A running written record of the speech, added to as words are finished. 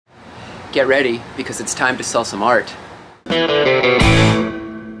Get ready, because it's time to sell some art.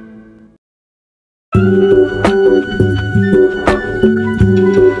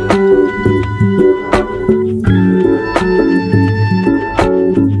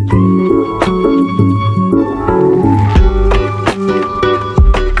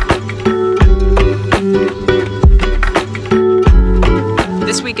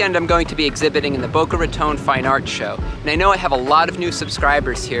 This weekend I'm going to be exhibiting in the Boca Raton Fine Art Show, and I know I have a lot of new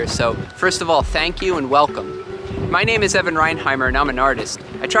subscribers here, so first of all, thank you and welcome. My name is Evan Reinheimer and I'm an artist.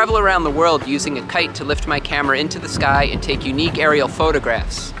 I travel around the world using a kite to lift my camera into the sky and take unique aerial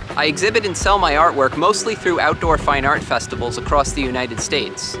photographs. I exhibit and sell my artwork mostly through outdoor fine art festivals across the United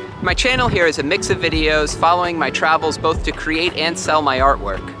States. My channel here is a mix of videos following my travels both to create and sell my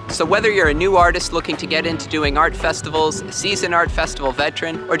artwork. So whether you're a new artist looking to get into doing art festivals, a seasoned art festival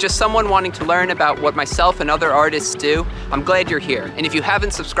veteran, or just someone wanting to learn about what myself and other artists do, I'm glad you're here. And if you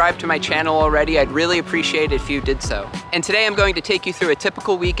haven't subscribed to my channel already, I'd really appreciate it if you did so. And today I'm going to take you through a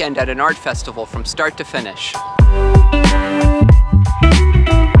typical weekend at an art festival from start to finish.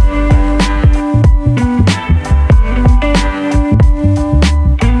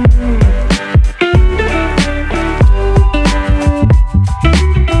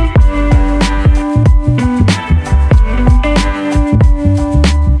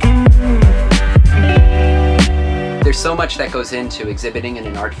 There's so much that goes into exhibiting in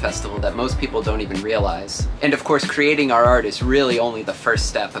an art festival that most people don't even realize. And of course, creating our art is really only the first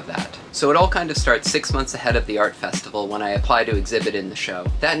step of that. So it all kind of starts 6 months ahead of the art festival when I apply to exhibit in the show.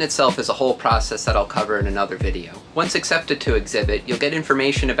 That in itself is a whole process that I'll cover in another video. Once accepted to exhibit, you'll get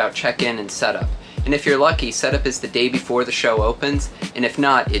information about check-in and setup. And if you're lucky, setup is the day before the show opens, and if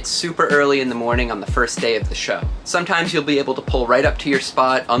not, it's super early in the morning on the first day of the show. Sometimes you'll be able to pull right up to your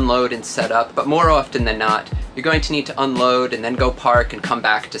spot, unload and set up, but more often than not, you're going to need to unload and then go park and come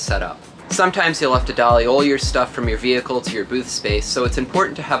back to set up. Sometimes you'll have to dolly all your stuff from your vehicle to your booth space, so it's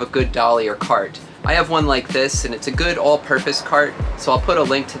important to have a good dolly or cart. I have one like this, and it's a good all-purpose cart, so I'll put a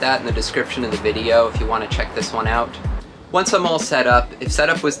link to that in the description of the video if you want to check this one out. Once I'm all set up, if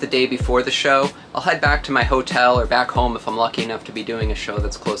setup was the day before the show, I'll head back to my hotel or back home if I'm lucky enough to be doing a show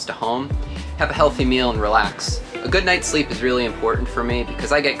that's close to home, have a healthy meal and relax. A good night's sleep is really important for me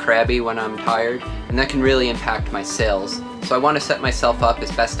because I get crabby when I'm tired, and that can really impact my sales. So I want to set myself up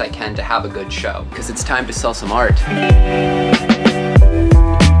as best I can to have a good show, because it's time to sell some art.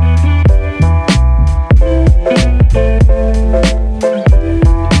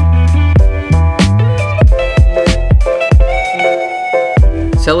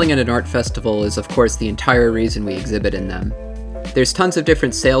 Selling at an art festival is of course the entire reason we exhibit in them. There's tons of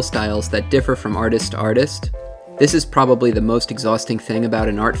different sales styles that differ from artist to artist. This is probably the most exhausting thing about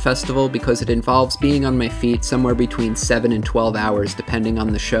an art festival because it involves being on my feet somewhere between 7 and 12 hours depending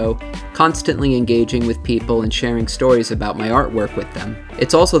on the show, constantly engaging with people and sharing stories about my artwork with them.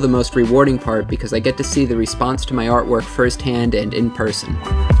 It's also the most rewarding part because I get to see the response to my artwork firsthand and in person.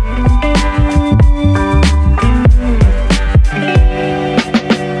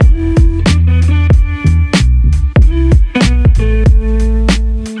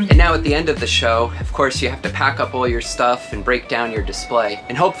 At the end of the show, of course, you have to pack up all your stuff and break down your display.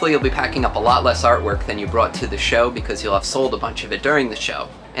 And hopefully you'll be packing up a lot less artwork than you brought to the show because you'll have sold a bunch of it during the show.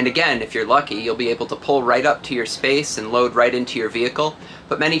 And again, if you're lucky, you'll be able to pull right up to your space and load right into your vehicle,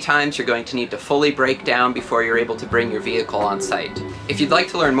 but many times you're going to need to fully break down before you're able to bring your vehicle on site. If you'd like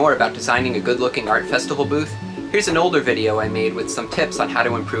to learn more about designing a good-looking art festival booth, here's an older video I made with some tips on how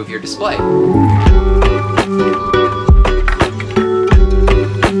to improve your display.